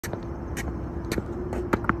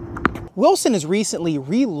Wilson has recently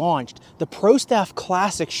relaunched the Pro Staff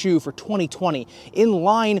Classic shoe for 2020 in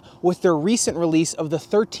line with their recent release of the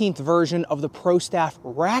 13th version of the Pro Staff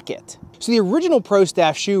Racket. So the original Pro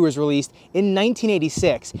Staff shoe was released in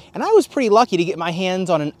 1986, and I was pretty lucky to get my hands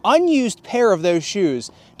on an unused pair of those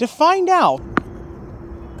shoes to find out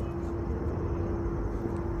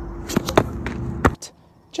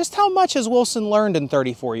just how much has Wilson learned in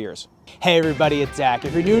 34 years. Hey everybody, it's Zach.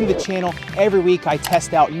 If you're new to the channel, every week I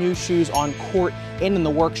test out new shoes on court and in the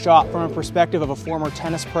workshop from a perspective of a former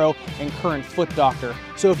tennis pro and current foot doctor.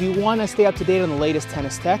 So if you want to stay up to date on the latest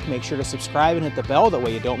tennis tech, make sure to subscribe and hit the bell, that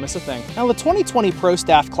way you don't miss a thing. Now the 2020 Pro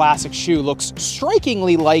Staff Classic shoe looks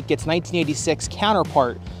strikingly like its 1986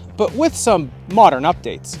 counterpart, but with some modern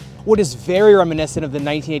updates. What is very reminiscent of the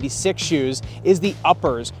 1986 shoes is the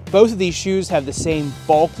uppers. Both of these shoes have the same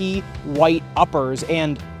bulky white uppers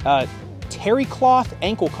and terry cloth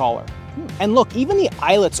ankle collar. And look, even the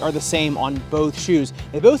eyelets are the same on both shoes.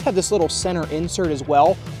 They both have this little center insert as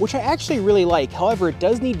well, which I actually really like. However, it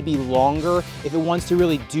does need to be longer if it wants to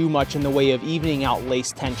really do much in the way of evening out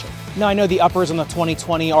lace tension. Now, I know the uppers on the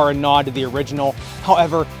 2020 are a nod to the original.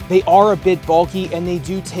 However, they are a bit bulky and they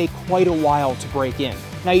do take quite a while to break in.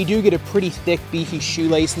 Now, you do get a pretty thick, beefy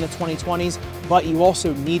shoelace in the 2020s, but you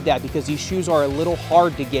also need that because these shoes are a little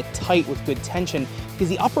hard to get tight with good tension because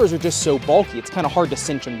the uppers are just so bulky, it's kind of hard to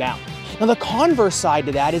cinch them down. Now, the converse side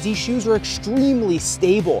to that is these shoes are extremely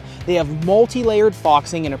stable. They have multi-layered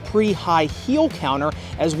foxing and a pretty high heel counter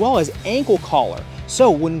as well as ankle collar. So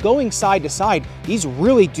when going side to side, these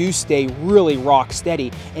really do stay really rock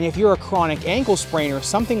steady. And if you're a chronic ankle sprainer,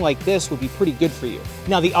 something like this would be pretty good for you.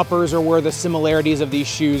 Now the uppers are where the similarities of these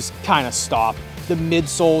shoes kind of stop. The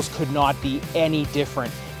midsoles could not be any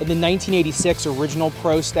different. In the 1986 original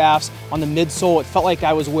Pro Staffs, on the midsole, it felt like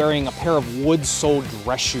I was wearing a pair of wood-soled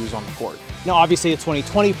dress shoes on the court. Now obviously the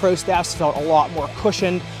 2020 Pro Staffs felt a lot more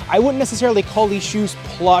cushioned. I wouldn't necessarily call these shoes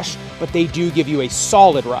plush, but they do give you a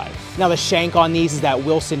solid ride. Now the shank on these is that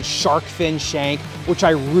Wilson shark fin shank, which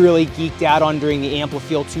I really geeked out on during the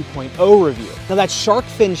Amplifeel 2.0 review. Now that shark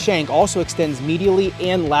fin shank also extends medially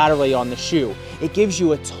and laterally on the shoe. It gives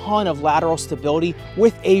you a ton of lateral stability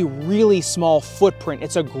with a really small footprint.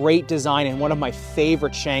 It's a great design and one of my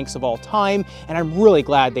favorite shanks of all time, and I'm really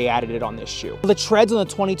glad they added it on this shoe. The treads on the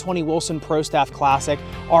 2020 Wilson Pro Staff Classic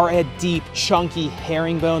are a deep, chunky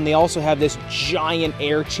herringbone. They also have this giant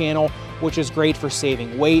air channel, which is great for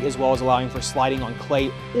saving weight as well as allowing for sliding on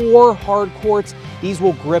clay or hard courts. These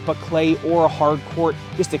will grip a clay or a hard court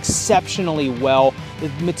just exceptionally well. The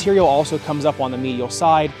material also comes up on the medial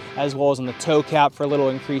side as well as on the toe cap for a little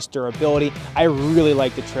increased durability. I really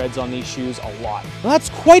like the treads on these shoes a lot. Now that's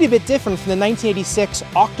quite a bit different from the 1986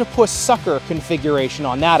 Octopus Sucker configuration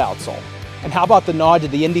on that outsole. And how about the nod to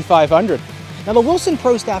the Indy 500? Now the Wilson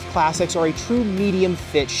Pro Staff Classics are a true medium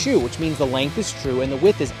fit shoe, which means the length is true and the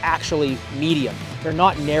width is actually medium. They're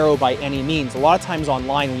not narrow by any means. A lot of times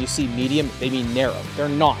online when you see medium, they mean narrow. They're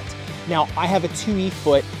not. Now I have a 2E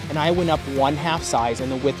foot and I went up 1/2 size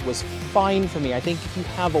and the width was fine for me. I think if you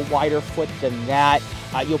have a wider foot than that,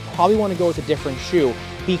 you'll probably want to go with a different shoe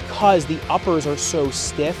because the uppers are so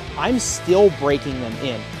stiff. I'm still breaking them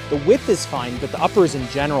in. The width is fine, but the uppers in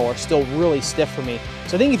general are still really stiff for me.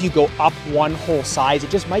 So I think if you go up one whole size, it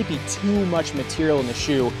just might be too much material in the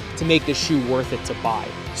shoe to make the shoe worth it to buy.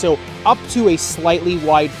 So up to a slightly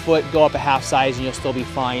wide foot, go up 1/2 size and you'll still be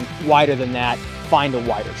fine. Wider than that, find a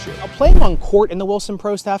wider shoe. Now, playing on court in the Wilson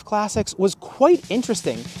Pro Staff Classics was quite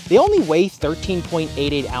interesting. They only weigh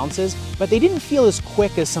 13.88 ounces, but they didn't feel as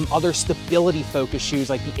quick as some other stability-focused shoes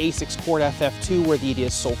like the Asics Court FF2 or the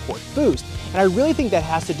Adidas Sole Court Boost. And I really think that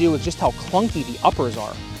has to do with just how clunky the uppers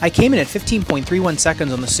are. I came in at 15.31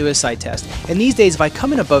 seconds on the suicide test, and these days if I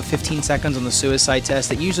come in above 15 seconds on the suicide test,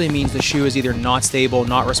 that usually means the shoe is either not stable,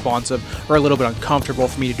 not responsive, or a little bit uncomfortable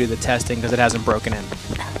for me to do the testing because it hasn't broken in.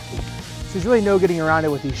 There's really no getting around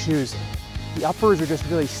it with these shoes. The uppers are just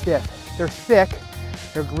really stiff. They're thick,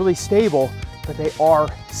 they're really stable, but they are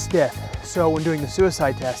stiff. So when doing the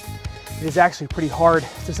suicide test, it is actually pretty hard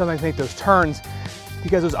to sometimes make those turns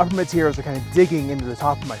because those upper materials are kind of digging into the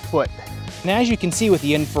top of my foot. And as you can see with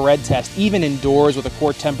the infrared test, even indoors with a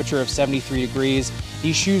court temperature of 73 degrees,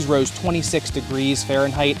 these shoes rose 26 degrees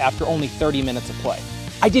Fahrenheit after only 30 minutes of play.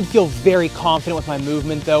 I did feel very confident with my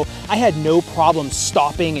movement though. I had no problem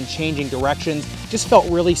stopping and changing directions, just felt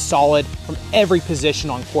really solid from every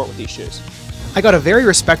position on court with these shoes. I got a very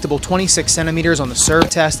respectable 26 centimeters on the serve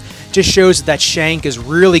test, just shows that that shank is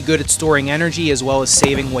really good at storing energy as well as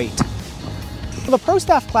saving weight. Well, the Pro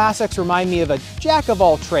Staff Classics remind me of a jack of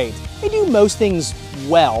all trades. They do most things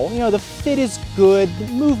well. You know, the fit is good, the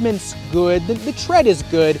movement's good, the tread is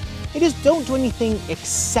good, They just don't do anything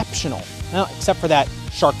exceptional, well, except for that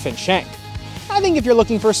shark fin shank. I think if you're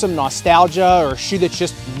looking for some nostalgia or a shoe that's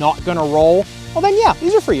just not gonna roll, well then yeah,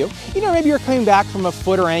 these are for you. You know, maybe you're coming back from a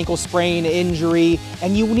foot or ankle sprain injury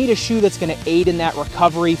and you need a shoe that's gonna aid in that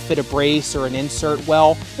recovery, fit a brace or an insert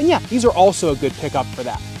well, then yeah, these are also a good pickup for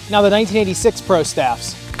that. Now the 1986 Pro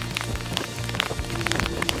Staffs.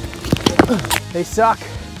 They suck.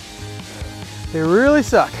 They really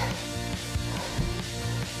suck.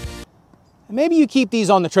 Maybe you keep these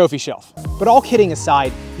on the trophy shelf. But all kidding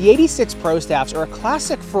aside, the 86 Pro Staffs are a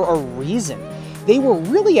classic for a reason. They were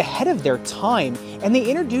really ahead of their time, and they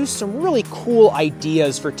introduced some really cool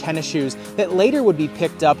ideas for tennis shoes that later would be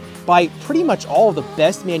picked up by pretty much all of the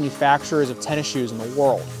best manufacturers of tennis shoes in the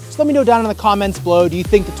world. So let me know down in the comments below, do you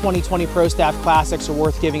think the 2020 Pro Staff Classics are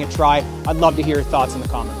worth giving a try? I'd love to hear your thoughts in the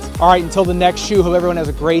comments. All right, until the next shoe, hope everyone has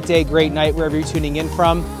a great day, great night, wherever you're tuning in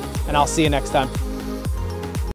from, and I'll see you next time.